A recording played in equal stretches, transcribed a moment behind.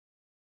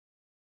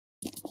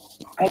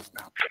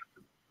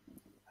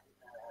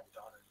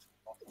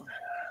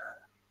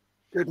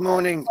Good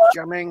morning,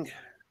 Jamming.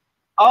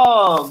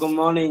 Oh, good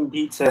morning,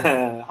 Peter.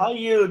 How are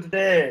you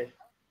today?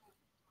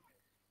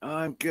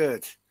 I'm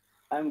good.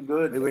 I'm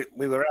good.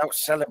 We were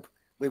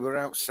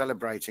out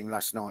celebrating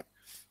last night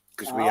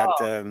because we had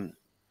Oh,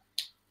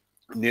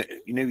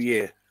 New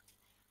Year.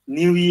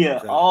 New Year.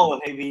 So Oh,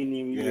 happy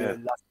New Year yeah,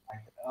 last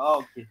night.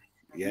 Okay.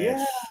 Yeah.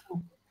 yes,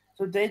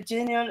 Today,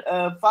 January,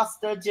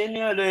 faster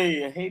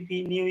January.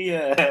 Happy New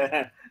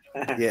Year.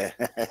 yeah.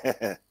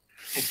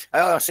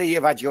 Oh, I see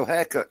you've had your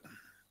haircut.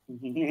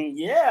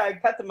 Yeah, I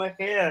cut my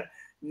hair.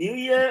 New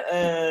Year,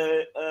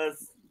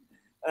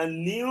 a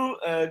new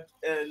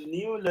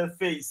the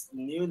face,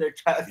 new the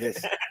child.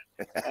 Yes.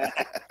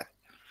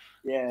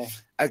 Yeah.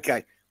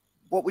 Okay.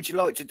 What would you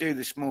like to do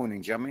this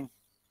morning, Jamming?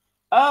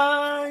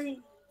 Uh,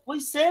 we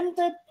same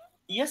the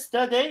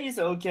yesterday is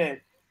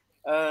okay.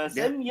 Yeah.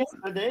 Same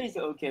yesterday is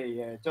okay.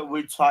 Yeah. So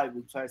we try.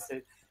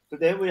 Same.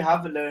 Today we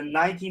have the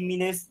 90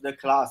 minutes the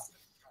class.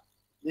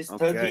 This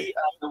Okay. 30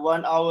 and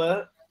 1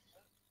 hour.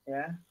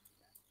 Yeah.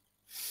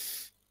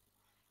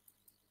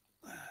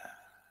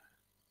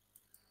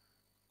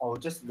 Or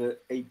just the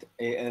 8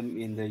 a.m.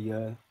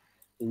 in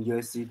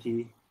your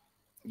city.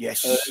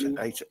 Yes, Early.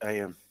 8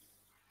 a.m.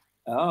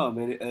 Oh,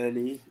 very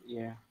early.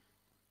 Yeah.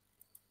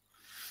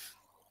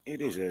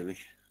 It is early.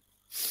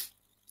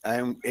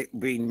 It'll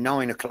be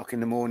 9 o'clock in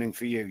the morning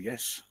for you.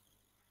 Yes.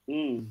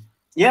 Mm.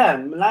 Yeah,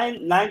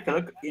 nine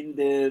o'clock in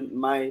the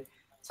my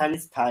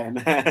Chinese time.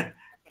 Okay.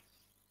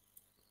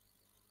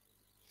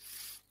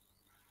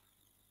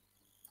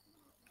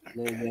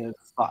 Level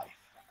five.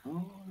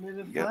 Oh,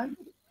 level Yep. five.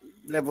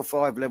 Level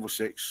 5, level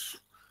 6.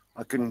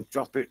 I can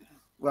drop it.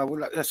 Well,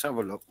 let's have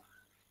a look.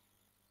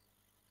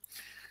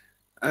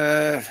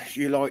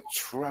 You like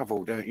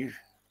travel, don't you?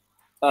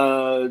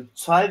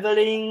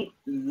 Traveling,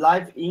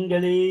 life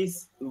English,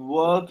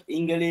 work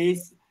English.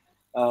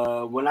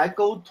 When I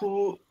go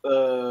to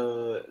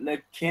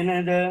like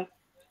Canada,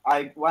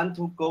 I want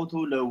to go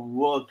to the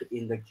work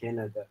in the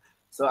Canada.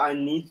 So I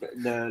need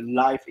the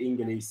life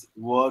English,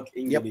 work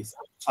Yep. English,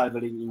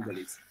 traveling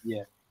English.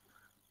 Yeah.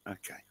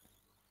 Okay.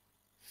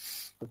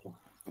 Okay.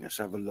 Let's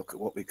have a look at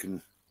what we can.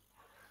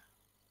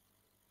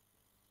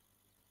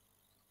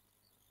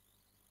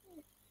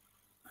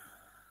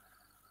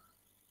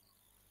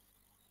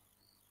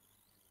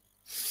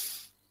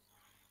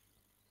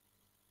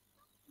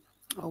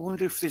 I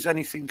wonder if there's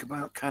anything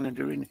about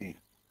Canada in here.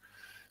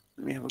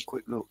 Let me have a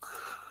quick look.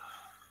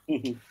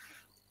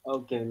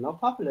 Okay, no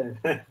problem.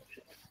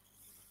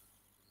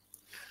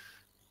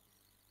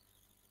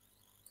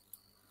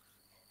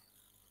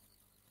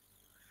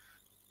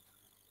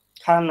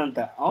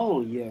 Canada.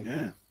 Oh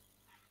yeah.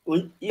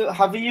 Yeah.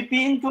 Have you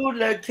been to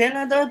the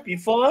Canada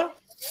before?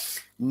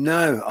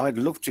 No, I'd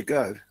love to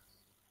go.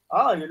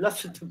 Oh, you love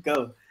to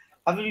go.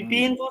 Have you Mm.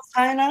 been to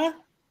China?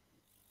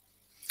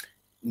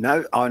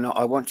 No,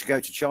 I want to go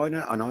to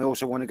China and I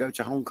also want to go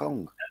to Hong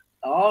Kong.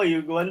 Oh,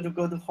 you want to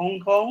go to Hong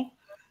Kong?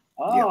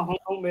 Yep. Oh, Hong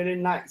Kong very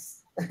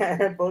nice.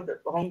 But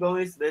Hong Kong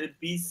is very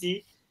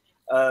busy,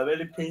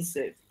 very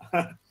expensive.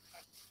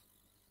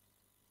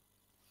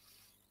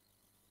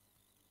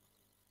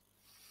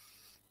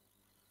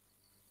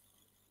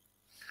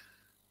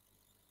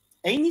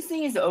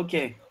 Anything is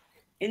okay.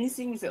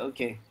 Anything is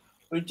okay.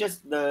 We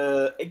just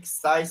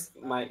exercise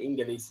my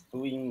English,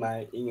 doing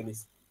my English.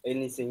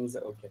 Anything is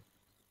okay.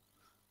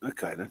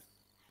 Okay then.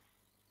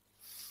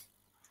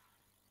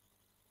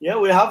 Yeah,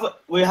 we have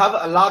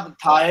a lot of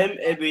time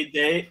every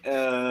day.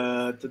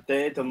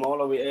 Today,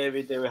 tomorrow, we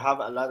every day we have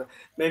a lot.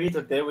 Maybe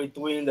today we're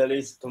doing the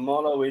list.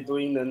 Tomorrow we're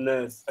doing the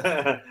nurse.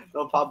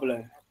 No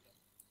problem.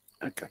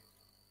 Okay.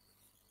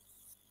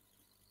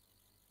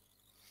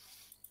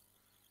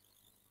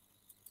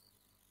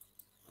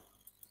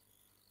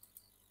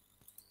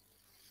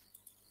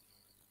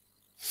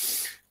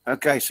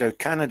 Okay, so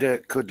Canada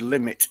could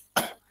limit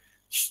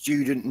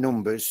student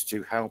numbers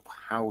to help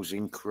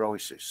housing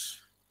crisis.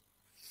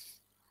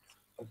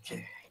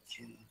 Okay.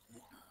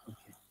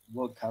 Okay.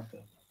 What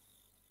happened?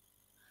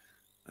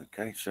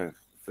 Okay, so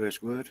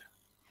first word.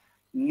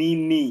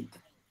 Limit.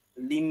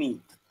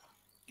 Limit.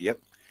 Yep.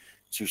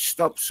 To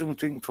stop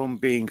something from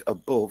being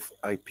above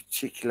a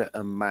particular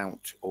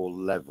amount or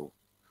level.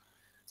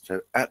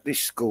 So at this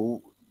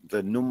school,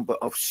 the number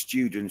of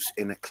students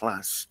in a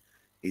class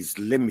is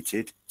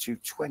limited to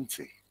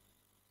 20.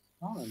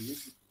 Oh, limit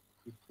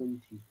to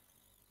 20.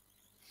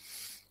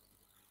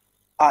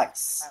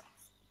 Ice.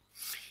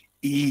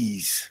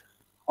 Ease.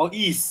 Oh,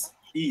 ease.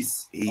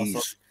 Ease. Also.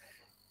 Ease.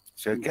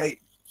 So, Ease. okay,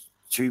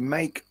 to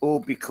make or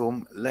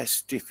become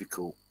less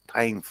difficult,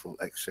 painful,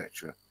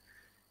 etc.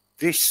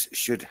 This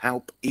should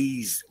help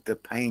ease the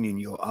pain in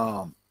your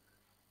arm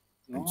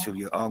until Oh,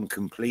 your arm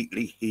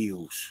completely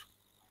heals.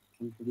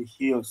 into the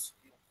heels.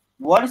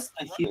 What is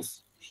the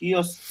heels?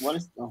 Heels. What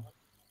is no?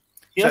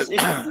 So Heels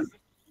is.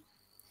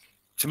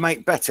 to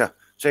make better,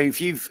 so if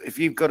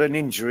you've got an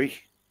injury,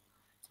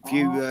 if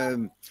you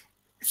Oh,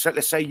 so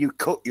let's say you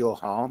cut your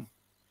arm,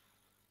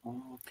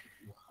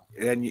 okay.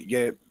 then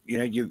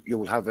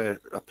you'll have a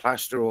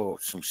plaster or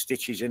some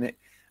stitches in it,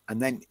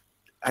 and then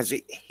as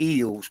it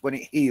heals, when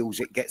it heals,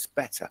 it gets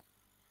better.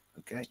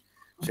 Okay,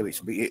 so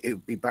it'll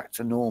be back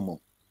to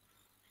normal.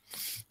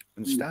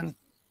 Understand?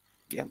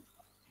 Yeah.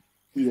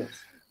 Yes.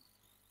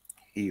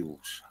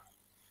 Heals.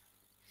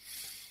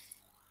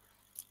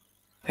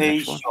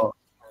 Patient.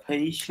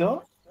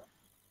 Patient.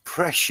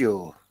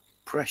 Pressure.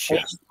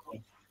 Pressure.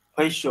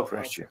 Pressure.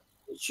 Pressure.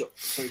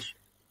 Pressure.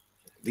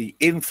 The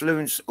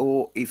influence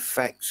or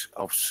effects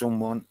of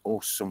someone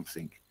or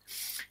something.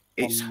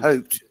 It's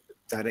hoped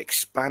that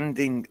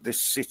expanding the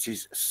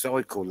city's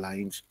cycle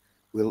lanes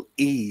will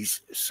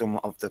ease some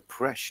of the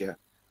pressure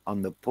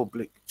on the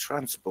public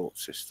transport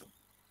system.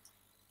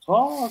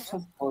 Oh,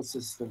 transport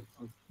system.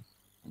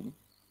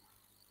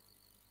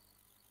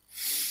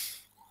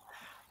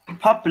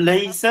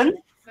 Population.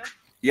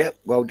 Yep,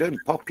 well done.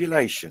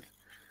 Population.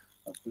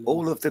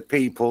 All of the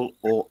people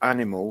or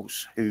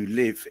animals who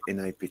live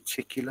in a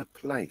particular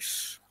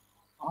place.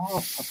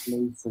 Oh,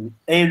 population.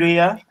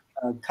 Area,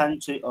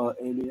 country or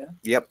area.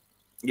 Yep,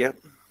 yep.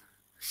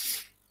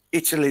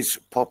 Italy's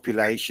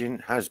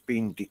population has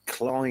been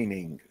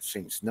declining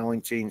since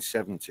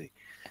 1970.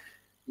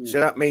 So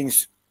that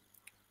means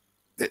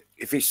that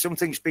if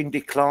something's been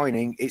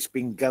declining, it's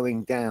been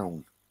going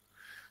down.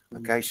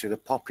 Okay, so the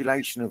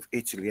population of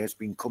Italy has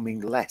been coming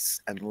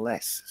less and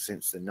less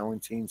since the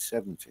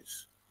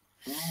 1970s.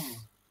 Oh.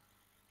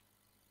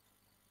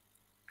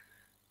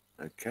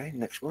 Okay,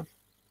 next one.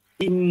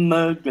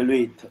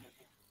 Immigrant.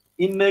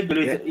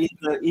 Immigrant, Yeah. is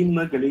the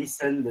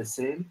immigration the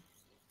same?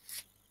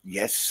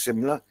 Yes,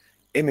 similar.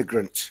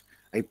 Immigrant,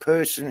 a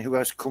person who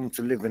has come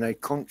to live in a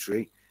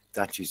country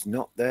that is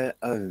not their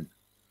own.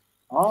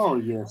 Oh,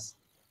 yes.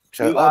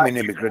 So I'm an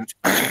immigrant.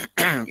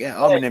 Yeah,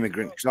 I'm an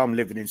immigrant because I'm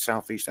living in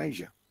Southeast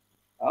Asia.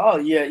 Oh,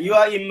 yeah. You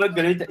are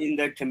immigrant in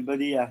the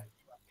Cambodia. Yep.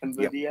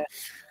 Cambodia.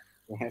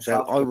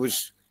 So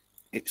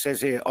it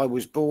says here, I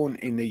was born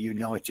in the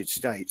United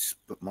States,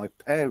 but my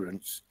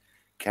parents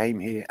came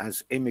here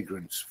as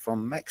immigrants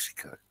from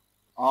Mexico.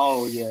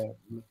 Oh, yeah.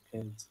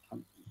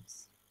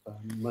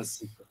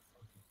 Mexico.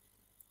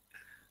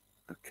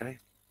 Okay.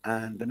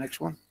 And the next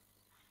one?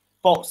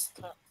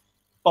 Post.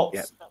 Post.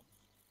 Yeah.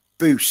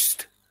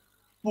 Boost.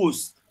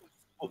 Boost.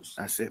 Boost.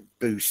 That's it.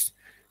 Boost.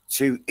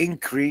 To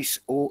increase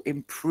or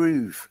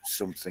improve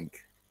something.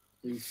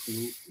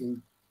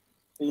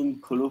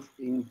 Include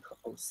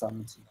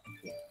something.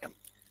 Okay.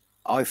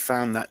 I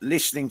found that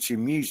listening to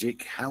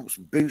music helps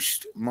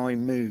boost my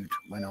mood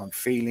when I'm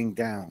feeling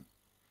down.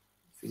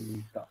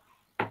 Feeling down.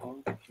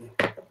 Okay.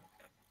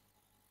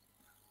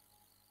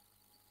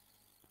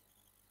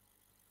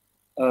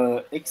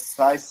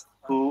 Exercise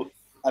to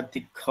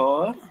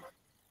article.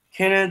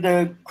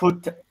 Canada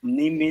could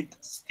limit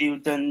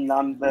student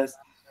numbers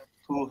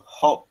to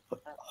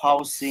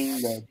housing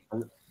the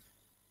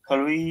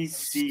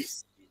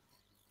crisis.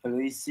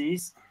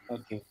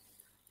 Okay.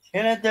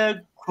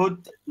 Canada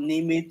could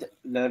limit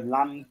the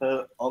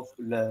number of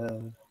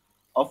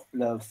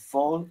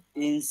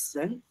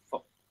students.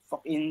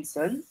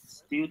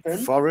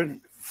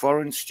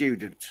 Foreign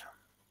students.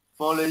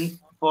 Foreign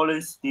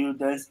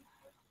students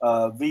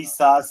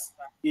visas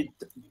it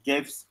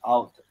gives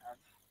out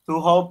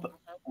to help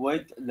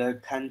with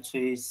the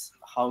country's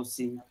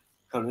housing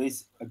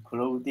crisis,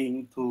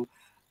 according to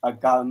a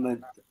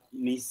government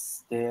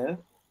minister.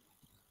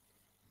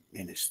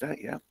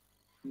 Yeah.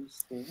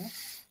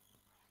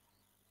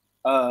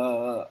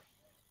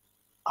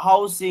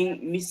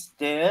 Housing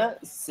minister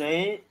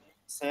said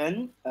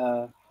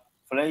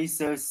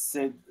Fraser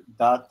said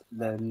that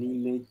the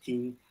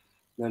limiting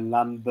the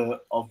number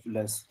of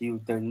the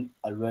students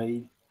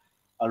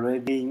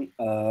arriving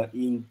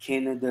in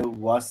Canada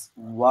was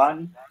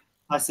one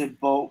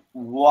possible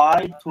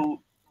way to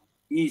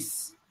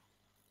ease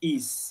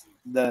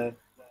the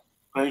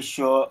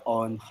pressure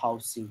on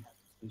housing.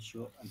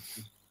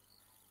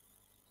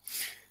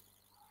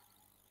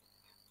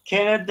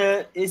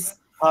 Canada is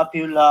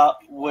popular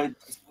with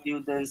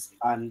students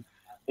and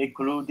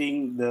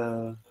including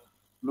the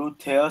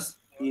Reuters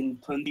in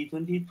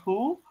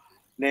 2022.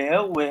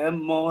 There were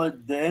more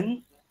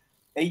than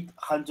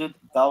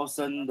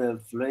 800,000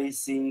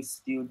 flashing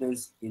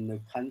students in the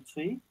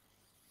country.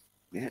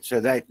 Yeah, so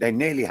they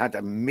nearly had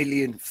 1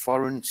 million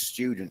foreign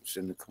students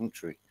in the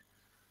country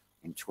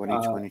in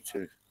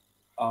 2022.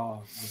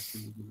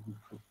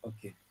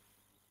 Okay.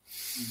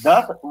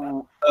 That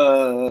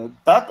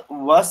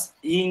was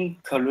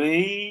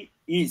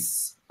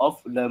increase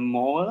of the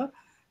more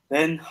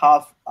than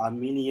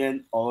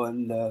 500,000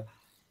 on the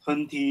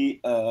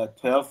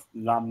 2012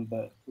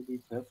 number.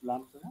 2012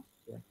 number.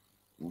 Yeah.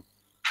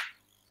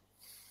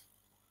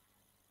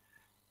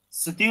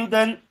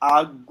 Students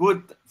are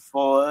good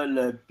for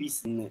the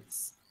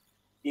business.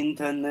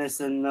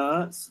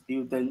 International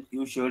students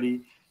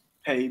usually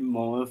pay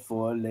more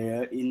for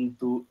their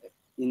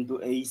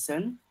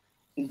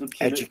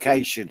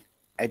education,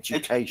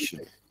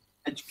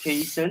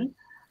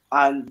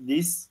 and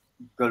this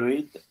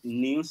great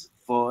news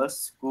for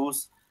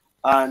schools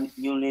and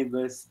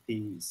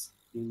universities.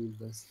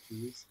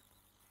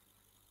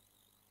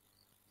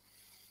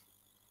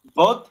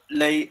 but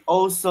they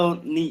also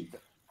need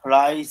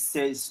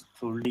places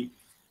to live.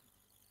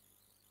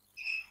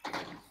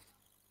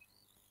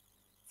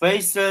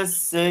 Fraser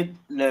said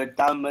the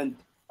government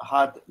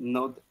had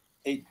not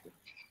yet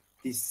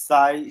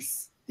decided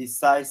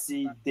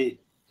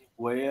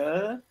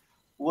where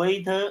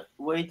waiter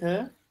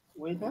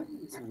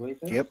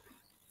Yep.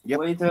 Yep.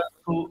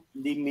 to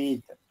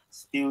limit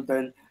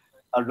student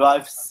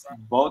arrives,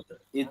 but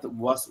it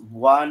was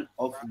one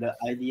of the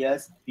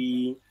ideas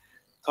being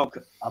talked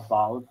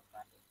about.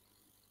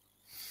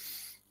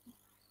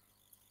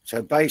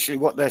 So basically,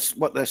 what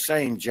they're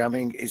saying,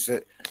 jamming, is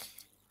that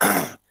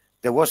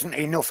there wasn't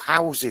enough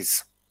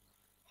houses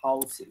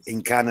Houses.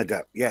 in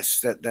Canada. Yes,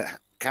 that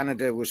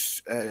Canada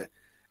was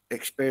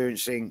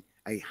experiencing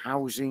a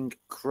housing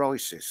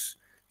crisis.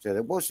 So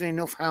there wasn't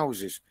enough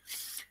houses,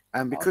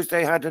 and because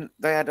they had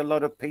a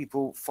lot of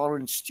people,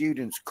 foreign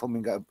students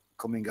coming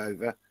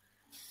over,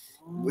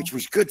 which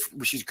is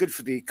good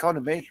for the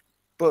economy,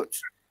 but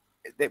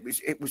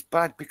it was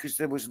bad because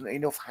there wasn't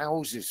enough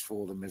houses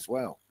for them as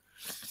well.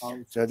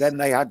 So then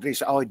they had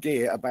this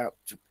idea about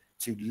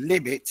to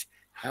limit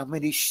how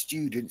many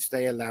students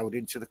they allowed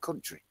into the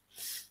country.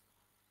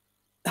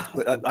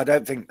 But I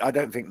don't think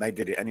they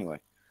did it anyway.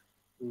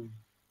 Mm.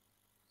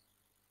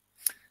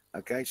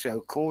 Okay,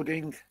 so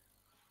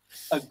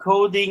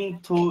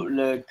According to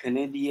the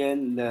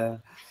Canadian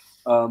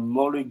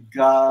mortgage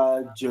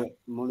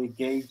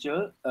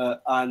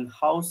and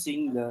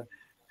housing the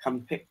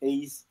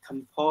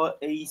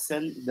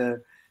comparison,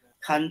 the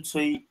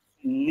country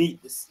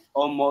needs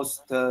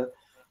almost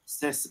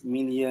 6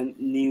 million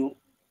new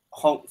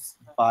homes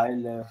by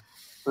the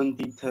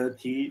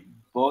 2030,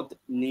 but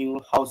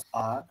new houses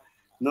are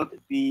not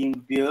being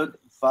built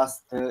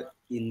faster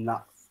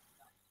enough.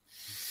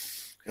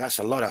 that's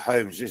a lot of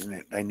homes, isn't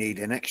it? They need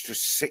an extra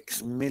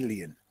 6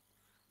 million.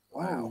 Oh,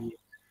 Wow. yeah.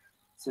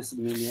 6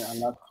 million, a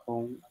lot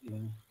home. Yeah.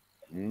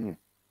 Mm.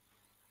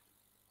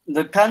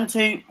 The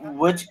country,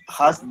 which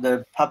has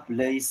the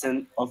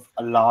population of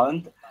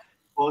around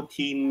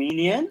 40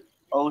 million,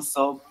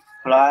 also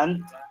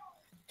planned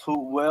to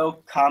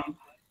welcome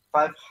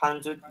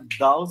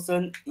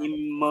 500,000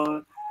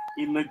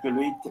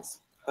 immigrants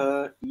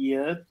per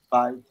year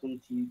by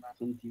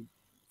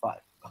 2025.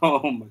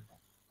 Oh my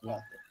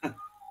God.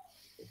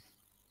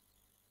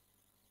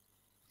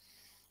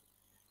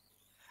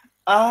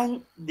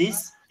 And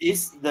this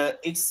is the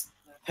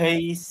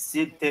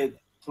expected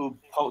to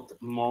put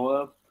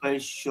more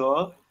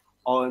pressure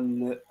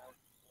on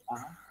uh,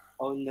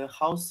 on the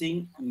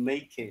housing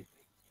market.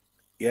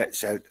 Yeah.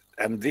 So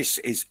this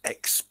is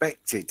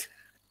expected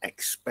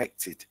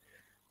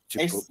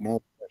to Ex- put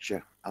more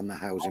pressure on the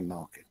housing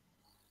market.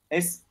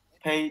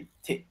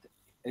 expected,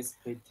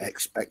 expected,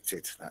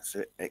 Expected. That's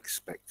it.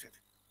 Expected.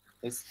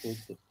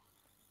 expected.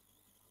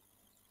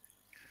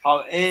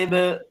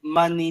 However,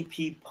 many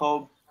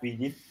people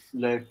believe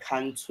the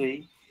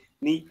country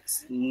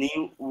needs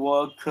new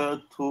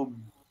workers to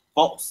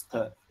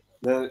bolster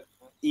the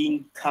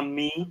income,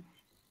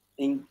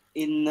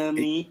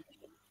 economy,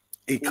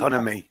 income,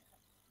 Economy.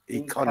 income,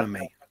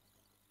 Economy.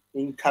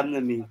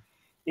 economy,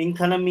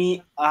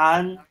 economy,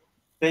 and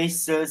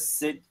basis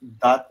said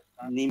that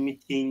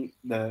limiting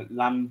the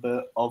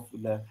number of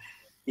the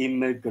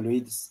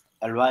immigrants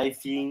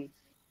arriving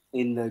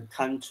in the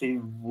country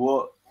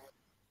would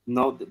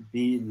not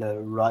be the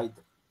right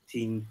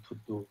thing to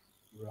do.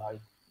 Right.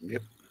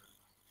 Yep.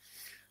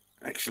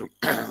 Excellent.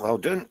 Well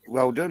done.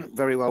 Well done.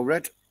 Very well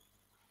read.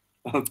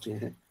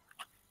 Okay.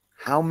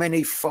 How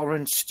many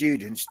foreign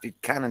students did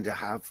Canada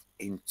have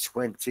in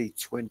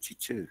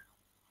 2022?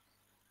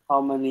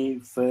 How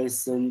many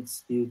percent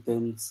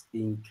students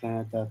in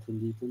Canada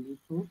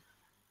 2022?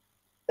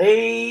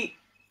 Eight,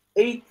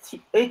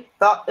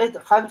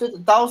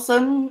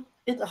 800,000.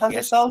 Yes,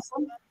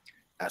 800,000.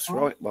 that's Oh,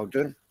 right. Well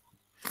done.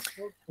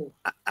 okay.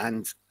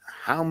 And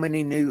how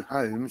many new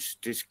homes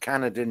does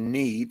Canada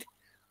need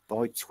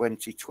by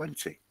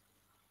 2020?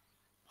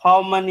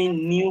 How many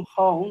new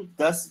homes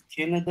does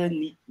Canada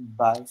need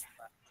by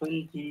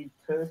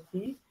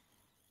 2030?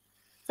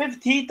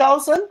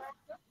 50,000?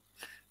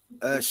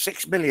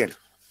 6 million.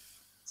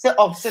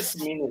 Oh, 6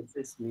 million.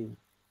 6 million.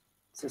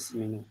 6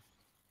 million.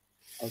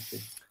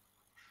 Okay.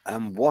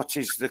 And what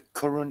is the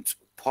current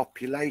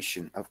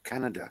population of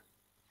Canada?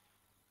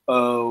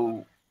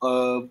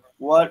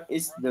 What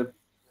is the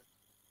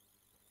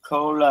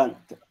current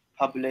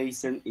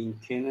population in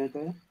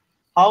Canada?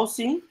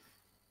 Housing?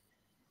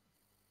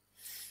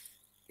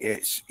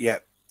 Yeah,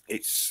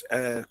 its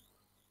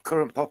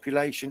current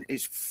population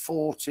is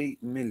 40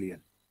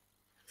 million.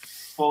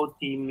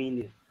 40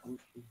 million.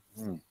 Okay.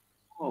 Hmm.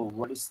 Oh,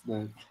 what is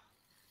the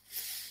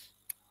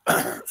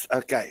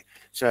Okay,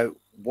 so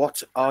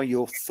what are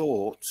your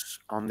thoughts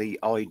on the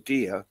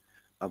idea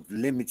of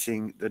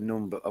limiting the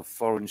number of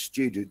foreign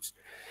students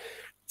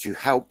to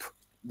help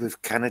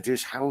with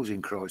Canada's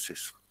housing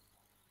crisis?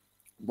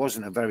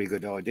 Wasn't a very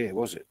good idea,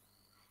 was it?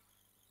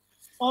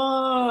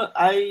 my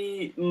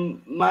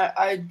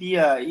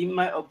idea, in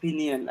my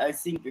opinion, I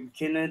think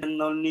Canada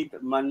no need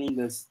money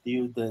the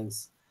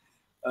students.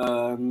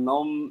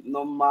 no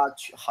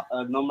much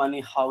no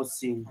money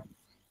housing,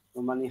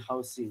 no money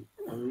housing.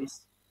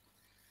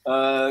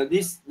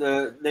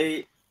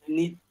 They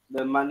need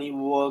the money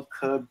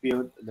worker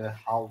build the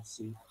house.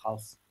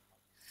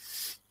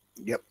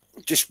 Yep.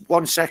 Just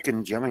 1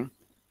 second, Jimmy.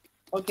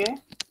 Okay.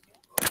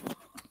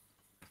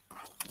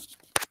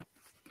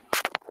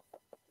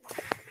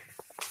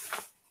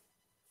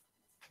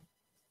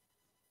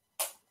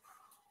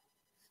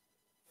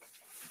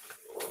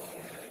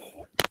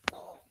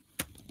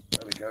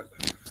 There we go.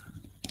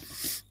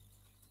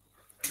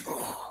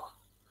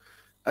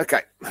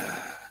 Okay.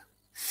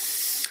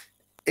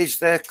 Is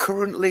there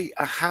currently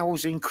a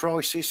housing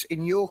crisis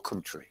in your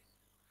country?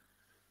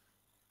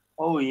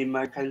 Oh, in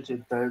my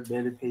country, they're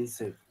very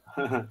expensive.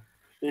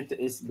 It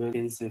is very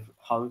expensive.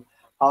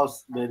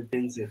 House very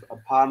expensive.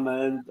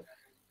 Apartment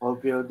or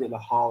build a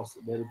house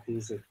very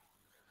expensive.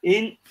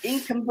 In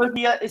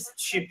Cambodia, it's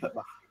cheap.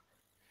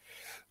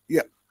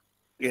 Yeah.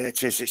 Yeah,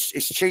 it is.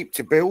 It's cheap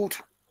to build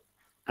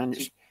and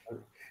it's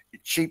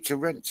Cheap. cheap to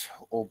rent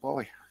or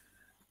buy.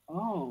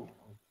 Oh.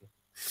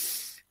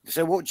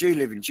 So what do you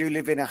live in? Do you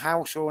live in a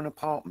house or an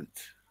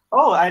apartment?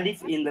 Oh, I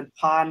live in the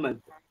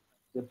apartment.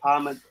 The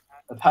apartment.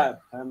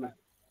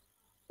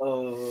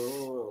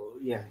 Oh,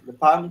 yeah. The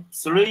apartment.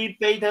 3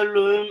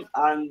 bedroom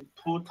and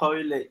 2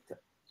 toilet.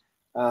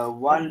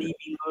 One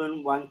living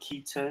room, one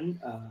kitchen.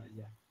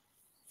 Yeah.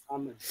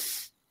 Apartment.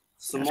 That's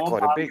Small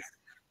quite a big.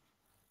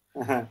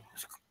 apartment.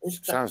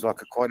 Sounds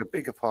like quite a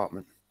big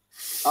apartment.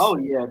 Oh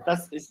yeah,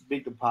 that's it's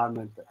big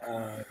apartment.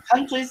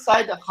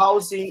 Countryside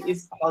housing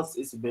house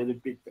is very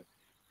big.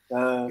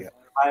 Uh, Yeah.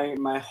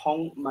 my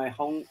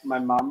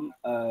mom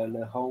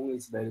the home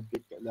is very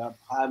big. The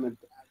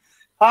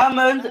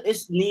apartment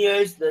is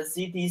near the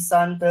city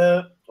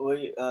center.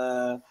 We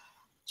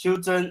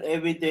children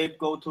every day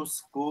go to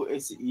school.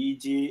 It's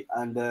easy,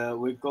 and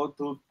we go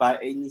to buy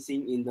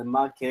anything in the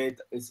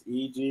market. It's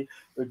easy.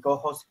 We go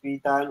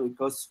hospital. We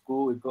go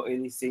school. We go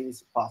anything.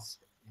 It's fast.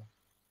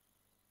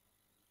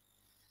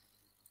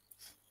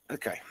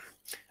 Okay.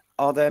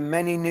 Are there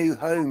many new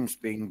homes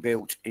being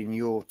built in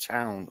your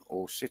town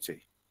or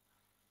city?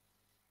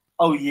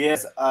 Oh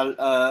yes,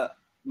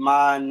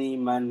 money.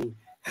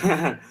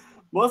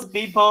 Most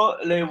people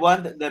they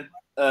want the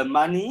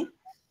money.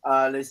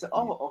 They say,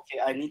 oh, okay,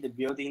 I need to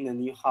building a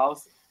new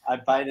house. I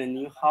buy the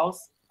new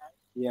house.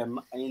 Yeah,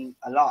 in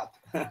a lot.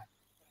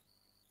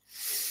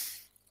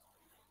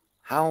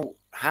 How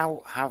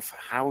have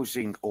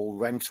housing or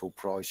rental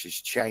prices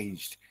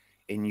changed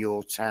in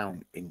your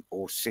town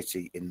or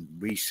city in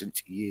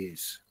recent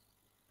years?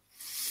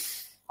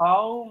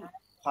 How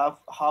have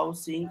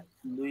housing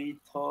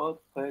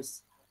little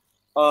place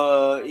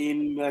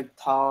in my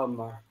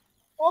town?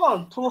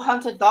 Oh,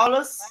 $200,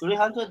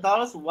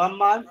 $300 1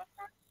 month.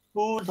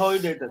 Two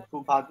toilet,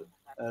 two part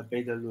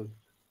bedroom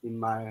in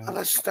my Well,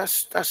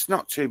 that's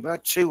not too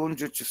bad.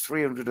 200 to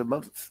 300 a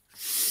month.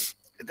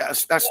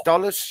 That's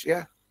dollars,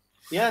 yeah.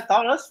 yeah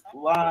dollars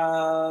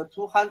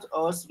 200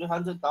 or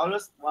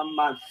 $300 1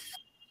 month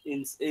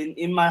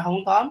in my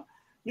hometown.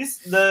 This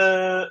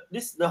the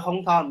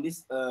hometown.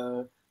 This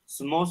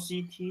small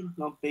city,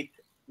 not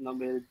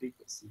very big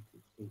city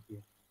in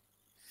here.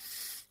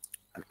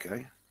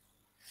 Okay.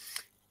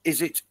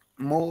 Is it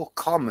more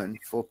common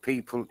for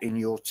people in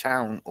your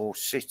town or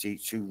city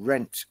to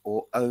rent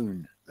or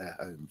own their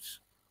homes?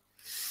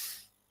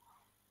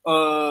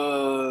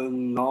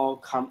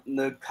 No,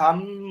 the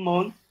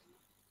common,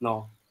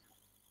 no.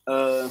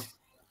 Uh,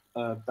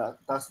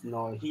 that's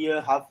no.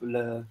 Here have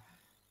the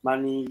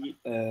money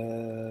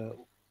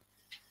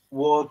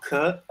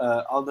worker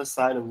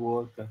outside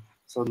worker,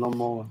 so no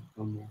more,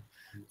 no more.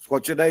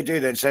 What do they do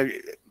then? So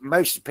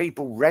most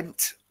people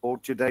rent or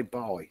do they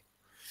buy?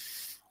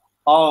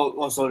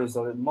 Oh, sorry.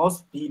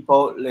 Most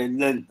people they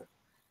rent.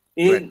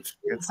 Rent.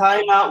 In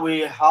China,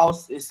 we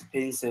house is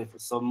expensive,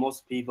 so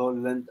most people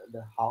rent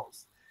the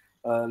house.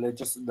 They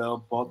just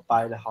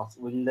buy the house.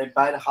 When they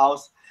buy the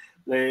house,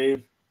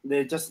 they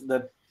just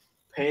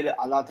pay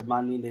a lot of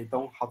money. They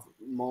don't have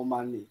more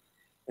money.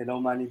 They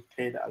don't money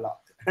paid a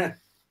lot.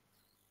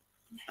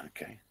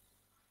 Okay.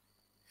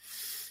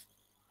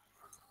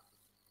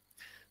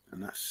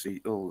 And that's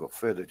the, oh, we've got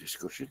further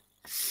discussion.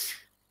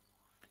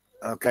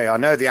 Okay, I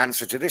know the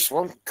answer to this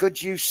one.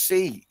 Could you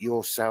see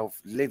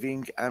yourself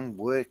living and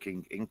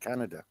working in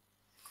Canada?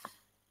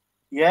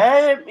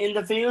 Yeah, in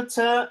the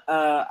future,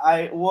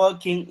 I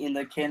working in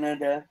the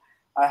Canada.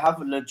 I have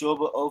the job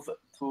over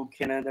to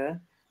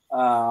Canada.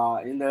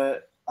 In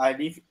the I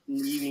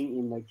living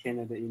in the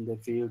Canada in the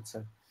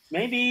future.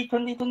 Maybe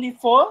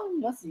 2024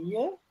 next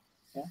year.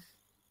 Yeah.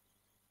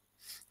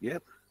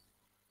 Yep.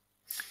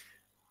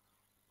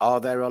 Are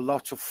there a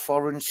lot of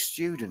foreign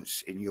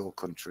students in your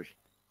country?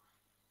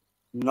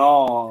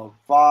 No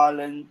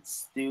foreign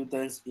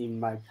students in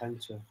my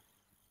country.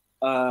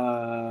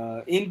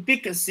 In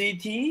big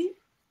city.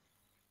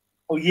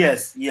 Oh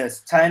yes.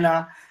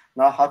 China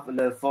now have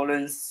the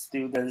foreign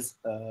students.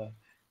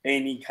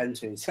 Any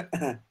countries.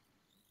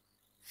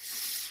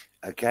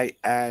 Okay,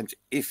 and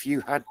if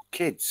you had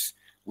kids,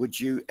 would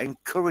you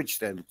encourage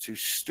them to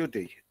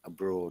study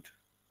abroad?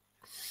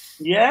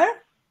 Yeah.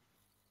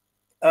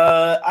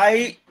 Uh,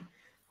 I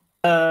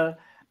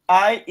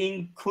I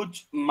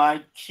encourage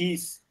my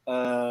kids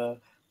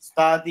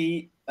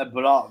study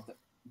abroad.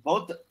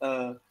 Both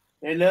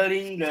they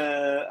learning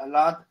a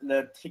lot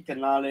the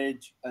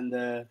technology and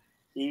the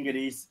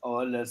English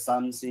or the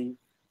something.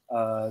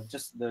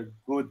 Just the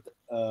good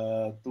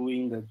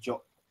doing the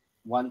job,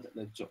 want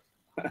the job.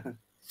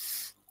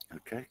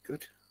 Okay,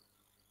 good.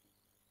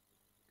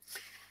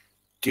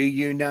 Do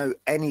you know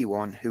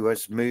anyone who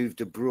has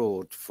moved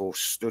abroad for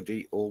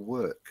study or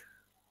work?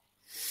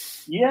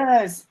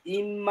 Yes,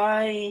 in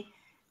my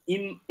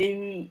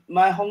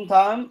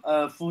hometown,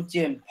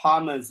 Fujian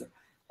farmers,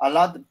 a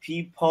lot of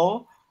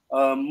people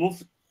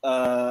moved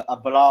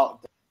abroad.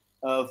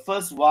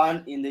 First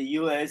one in the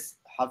U.S.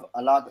 have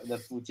a lot of the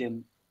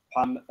Fujian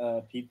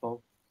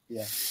people.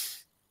 Yeah.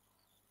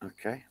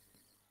 Okay.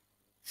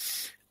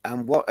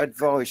 And what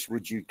advice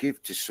would you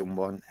give to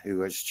someone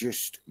who has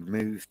just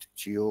moved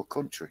to your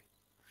country?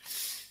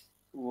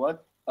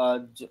 What?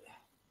 Move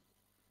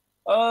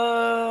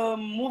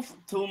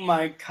to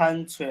my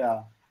country.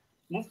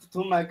 Move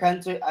to my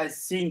country. I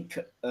think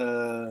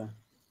here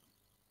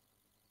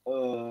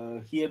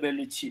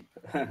very cheap.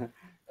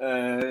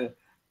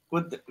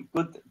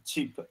 Good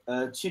cheap.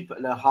 Cheap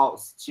the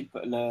house, cheap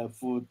the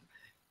food,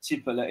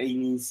 cheap the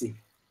anything.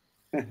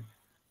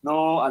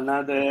 No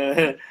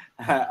another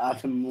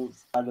other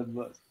moves, other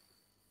words.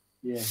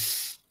 Yeah.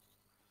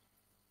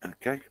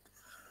 Okay.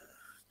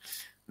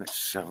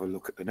 Let's have a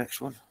look at the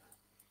next one.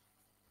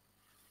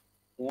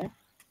 Yeah.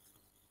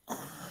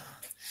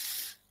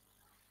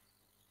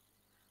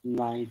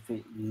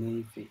 Navy.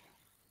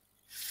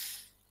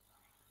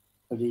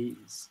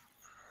 Please.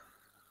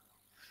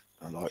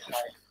 I like this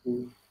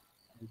one.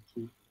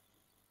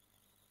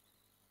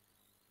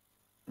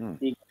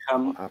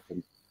 What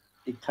happened?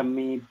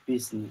 Economy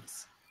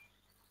business.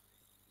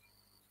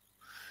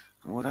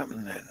 What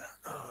happened then?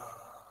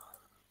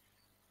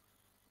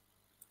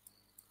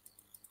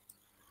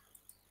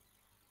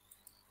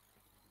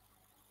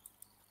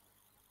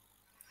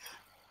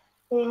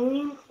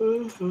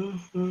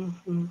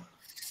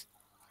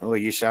 Oh,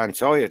 you sound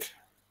tired.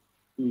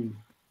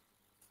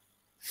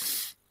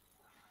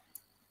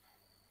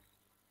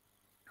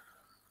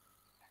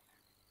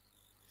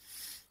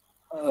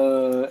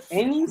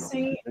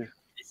 Anything.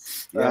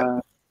 Yeah.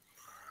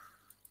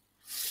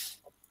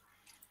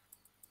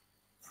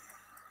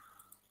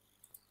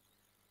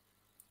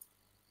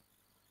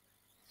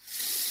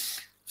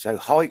 So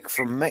hike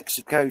from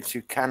Mexico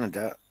to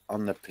Canada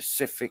on the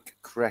Pacific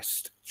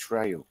Crest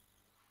Trail.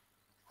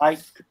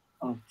 Hike.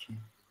 Okay.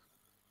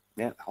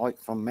 Yeah, hike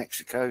from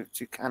Mexico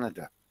to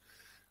Canada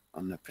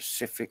on the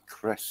Pacific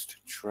Crest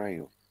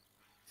Trail.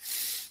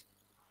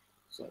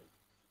 So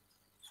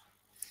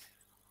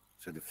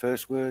the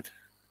first word.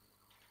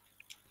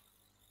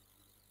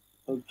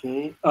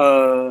 Okay.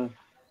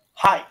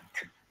 Hike.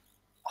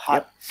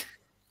 Yep.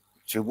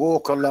 To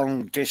walk a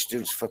long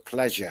distance for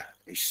pleasure,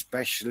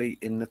 especially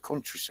in the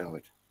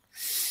countryside.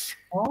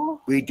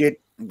 Oh. We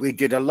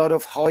did a lot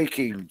of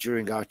hiking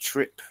during our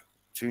trip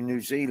to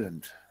New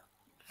Zealand.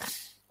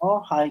 Oh,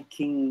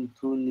 hiking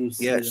to New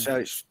Zealand. Yeah,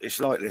 so it's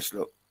like this.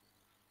 Look,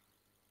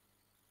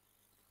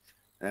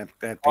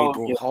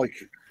 people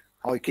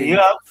hiking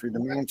through the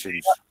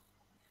mountains.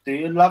 Do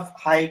you love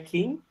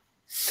hiking?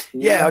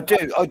 Yeah, I do.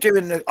 I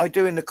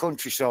do in the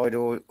countryside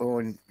or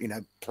in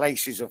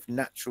places of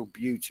natural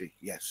beauty.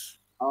 Yes.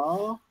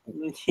 Oh,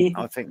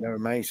 I think they're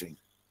amazing.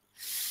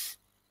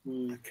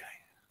 Okay.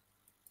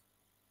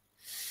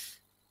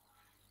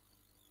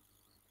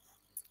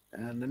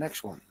 And the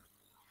next one.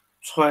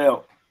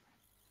 Trail.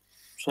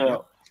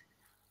 Yep.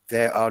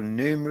 There are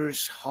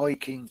numerous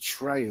hiking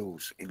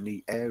trails in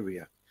the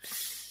area.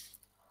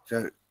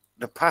 So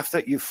the path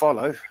that you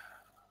follow.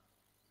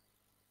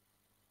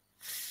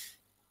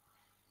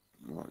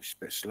 Oh, it's a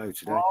bit slow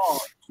today. Oh,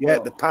 yeah,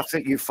 the path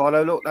that you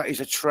follow, look, that is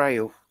a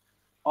trail.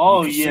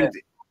 Oh,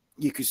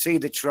 you can see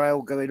the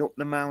trail going up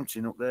the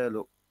mountain up there,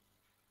 look.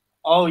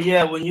 Oh,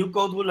 yeah, when you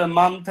go to the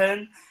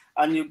mountain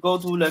and you go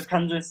to the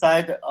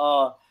countryside,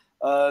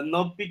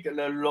 no big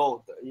the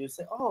road. You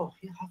say, oh,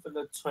 you have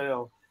the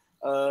trail.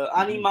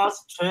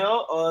 Animals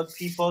trail or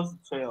people's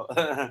trail.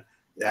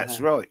 That's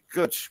right.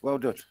 Good. Well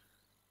done.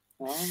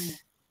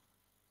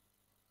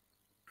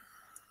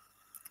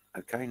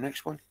 Okay,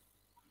 next one.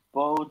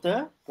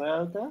 Border.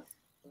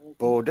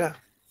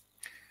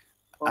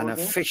 An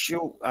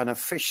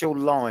official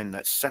line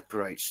that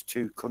separates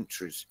two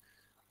countries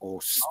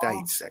or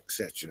states,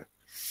 etc.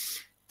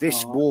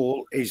 This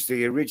wall is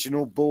the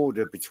original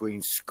border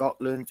between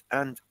Scotland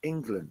and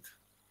England.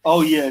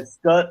 Oh yes,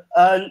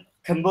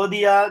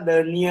 Cambodia,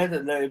 near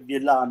the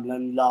Vietnam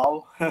and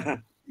Laos.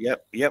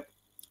 Yep.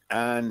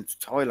 And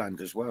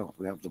Thailand as well.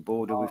 We have the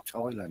border with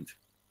Thailand.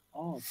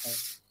 Oh, okay.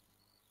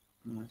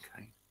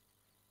 Okay.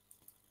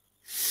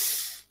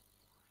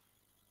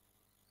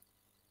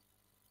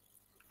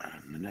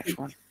 And the next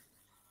one.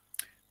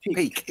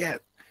 Peak, yeah.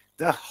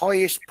 The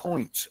highest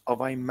point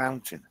of a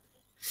mountain.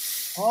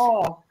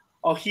 Oh,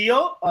 here,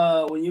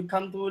 when you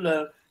come to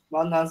the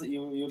mountains,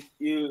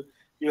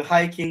 you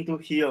hiking to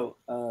hill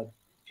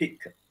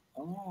peak.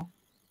 Oh,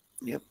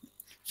 Yep.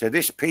 So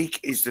this peak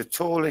is the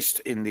tallest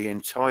in the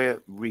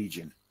entire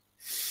region.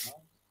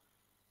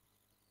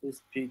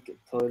 this peak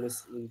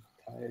tallest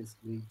entire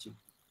region.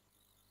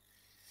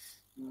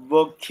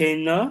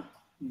 Volcano,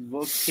 Yep.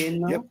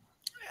 volcano.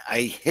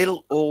 A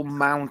hill or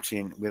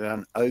mountain with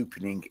an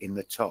opening in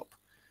the top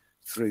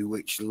through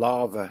which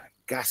lava,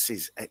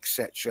 gases,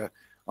 etc.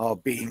 are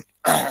being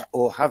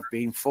or have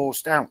been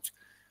forced out.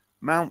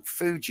 Mount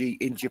Fuji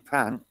in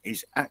Japan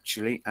is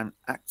actually an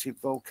active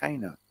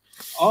volcano.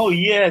 Oh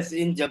yes,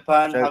 in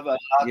Japan So, have a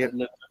lot yep, of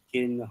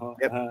volcano.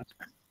 yep.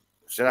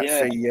 So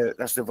Yeah,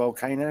 that's the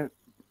volcano,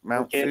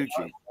 Mount volcano.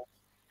 Fuji.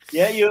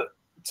 Yeah, you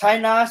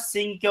China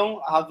Xinjiang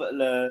have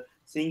the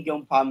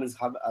Xinjiang province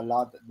have a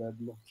lot of the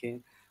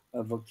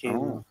Oh,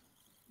 volcano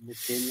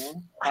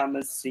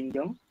province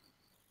Xinjiang.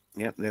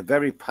 yeah, they're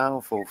very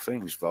powerful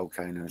things,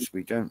 volcanoes.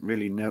 We don't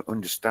really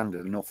understand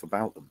enough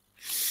about them.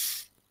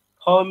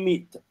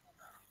 Permit.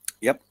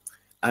 Yep,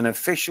 an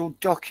official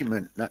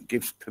document that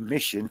gives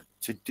permission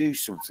to do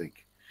something.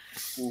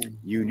 Mm.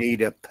 You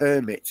need a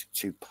permit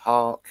to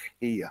park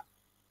here.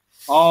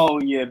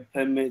 Oh yeah,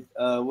 permit.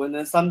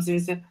 When something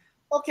say,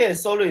 okay,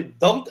 sorry,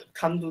 don't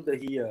come to the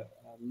here.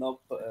 No,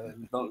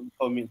 don't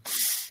permit.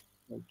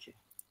 Okay.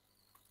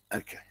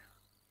 Okay.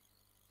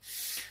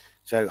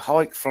 So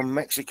hike from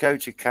Mexico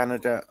to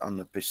Canada on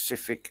the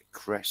Pacific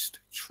Crest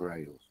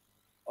Trail.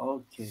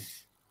 Okay.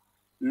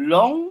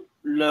 Along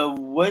the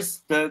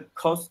west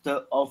coast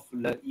of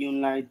the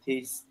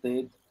United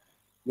States,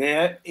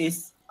 there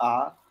is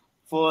a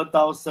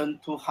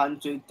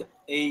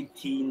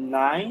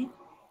 4,286,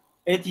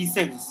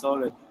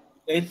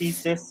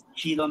 86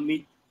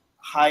 kilometer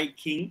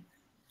hiking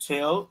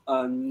trail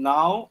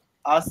now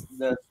as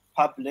the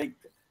public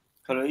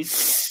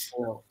cruise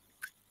trail,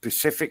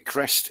 Pacific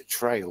Crest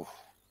Trail.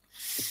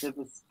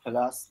 Pacific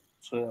Class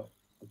Trail.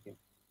 Okay.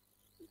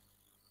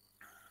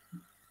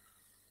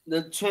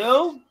 The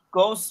trail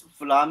goes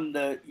from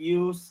the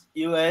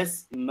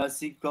U.S.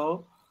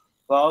 Mexico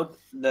about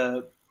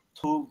the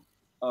to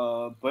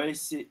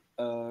British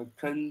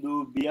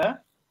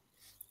Columbia.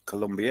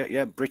 Columbia,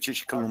 yeah,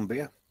 British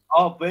Columbia.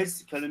 Oh,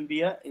 British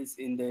Columbia is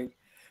in the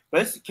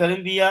British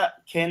Columbia,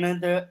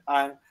 Canada,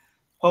 and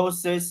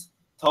possesses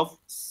top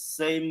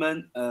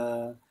salmon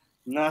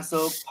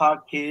national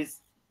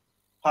parks,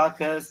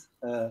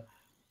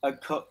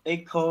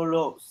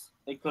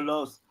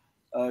 Ecolos,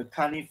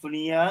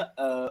 California,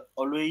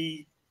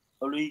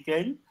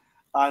 Oregon,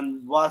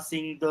 and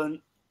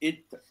Washington.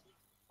 It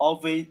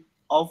offers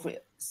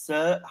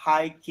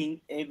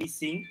hiking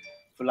everything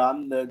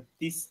from the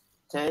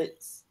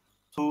distance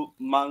to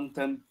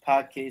mountain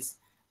parks,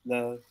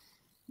 the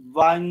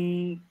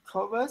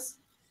Vancouver's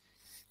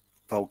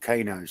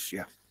Volcanoes,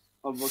 yeah.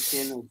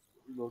 volcanoes.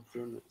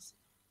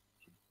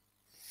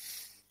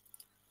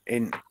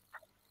 In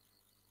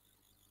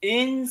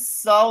In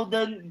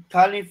Southern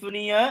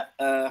California,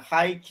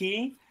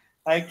 hiker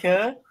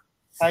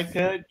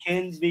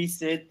can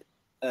visit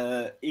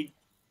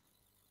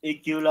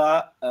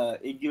Igula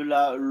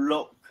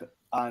Rock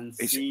and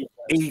it's see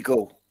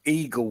Eagle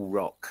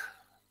Rock.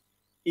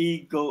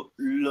 Eagle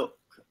Rock.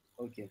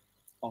 Okay.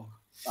 Oh,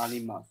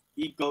 animal.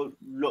 Eagle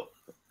Rock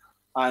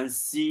and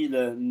see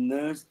the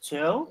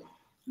natural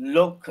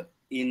look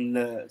in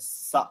the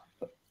sub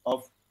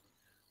of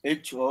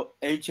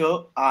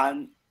HO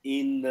and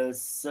in the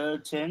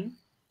certain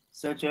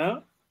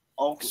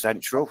of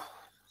Central.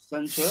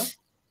 central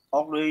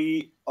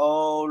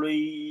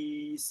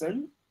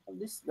Orison.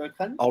 This the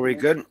country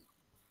Oregon.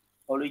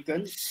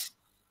 Oregon.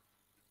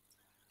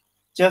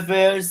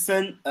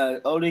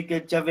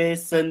 Oregon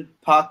Jefferson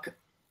Park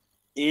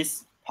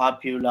is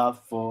popular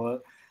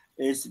for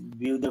its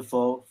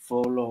beautiful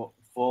Yep.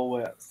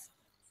 flowers.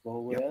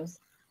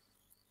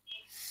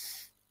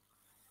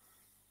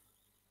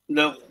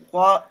 The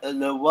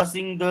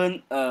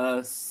Washington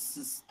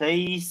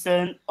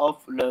station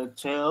of the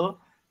trail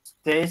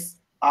stays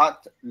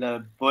at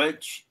the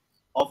bridge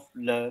of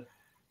the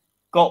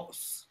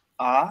Gulf,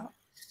 a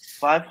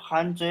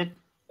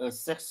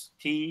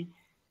 560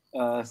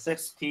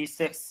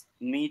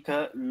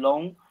 66-meter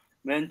long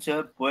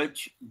winter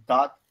bridge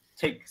that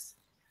takes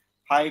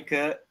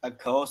hiker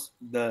across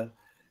the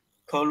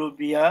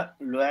Columbia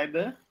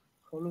River.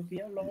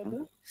 Columbia Mhm.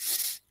 River.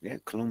 Yeah,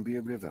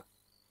 Columbia River.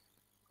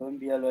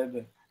 Columbia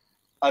River.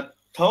 A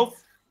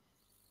tough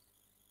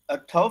a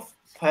tough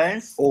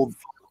plans Al-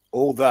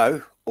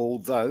 although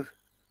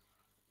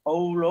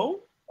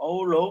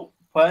although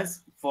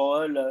plans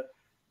for the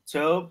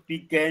trail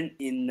began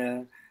in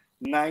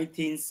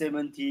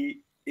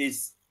 1970,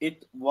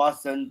 it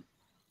wasn't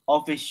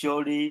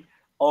officially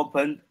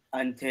opened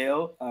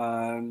until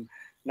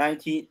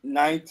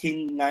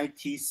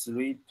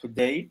 1993.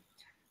 Today,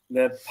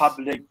 the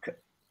public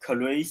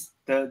cruise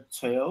the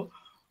trail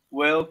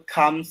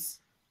welcomes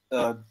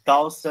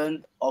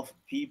thousands of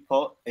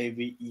people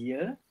every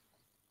year.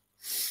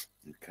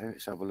 okay,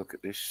 let's have a look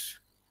at this.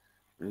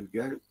 There we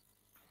go.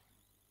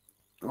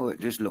 Oh,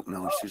 it does look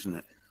nice, doesn't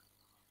it?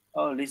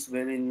 Oh, this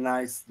very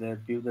nice, the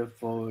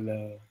beautiful.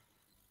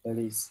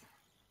 Alice.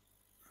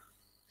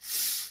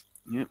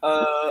 Yep.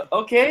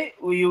 Okay.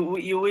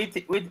 You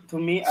wait to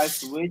me. I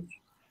switch.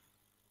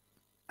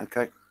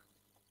 Okay.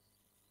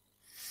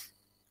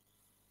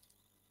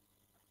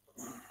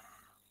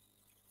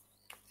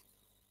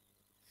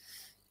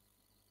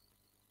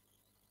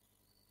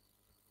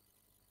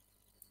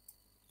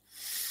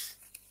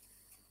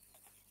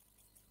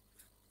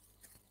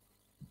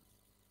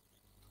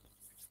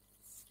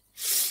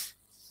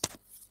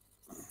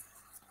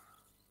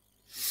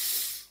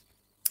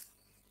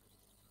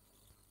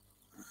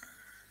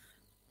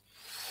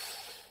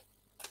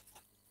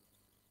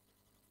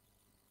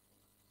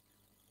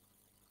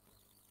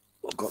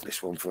 I've got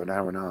this one for an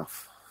hour and a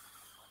half.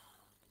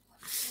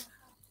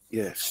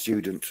 Yeah,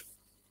 student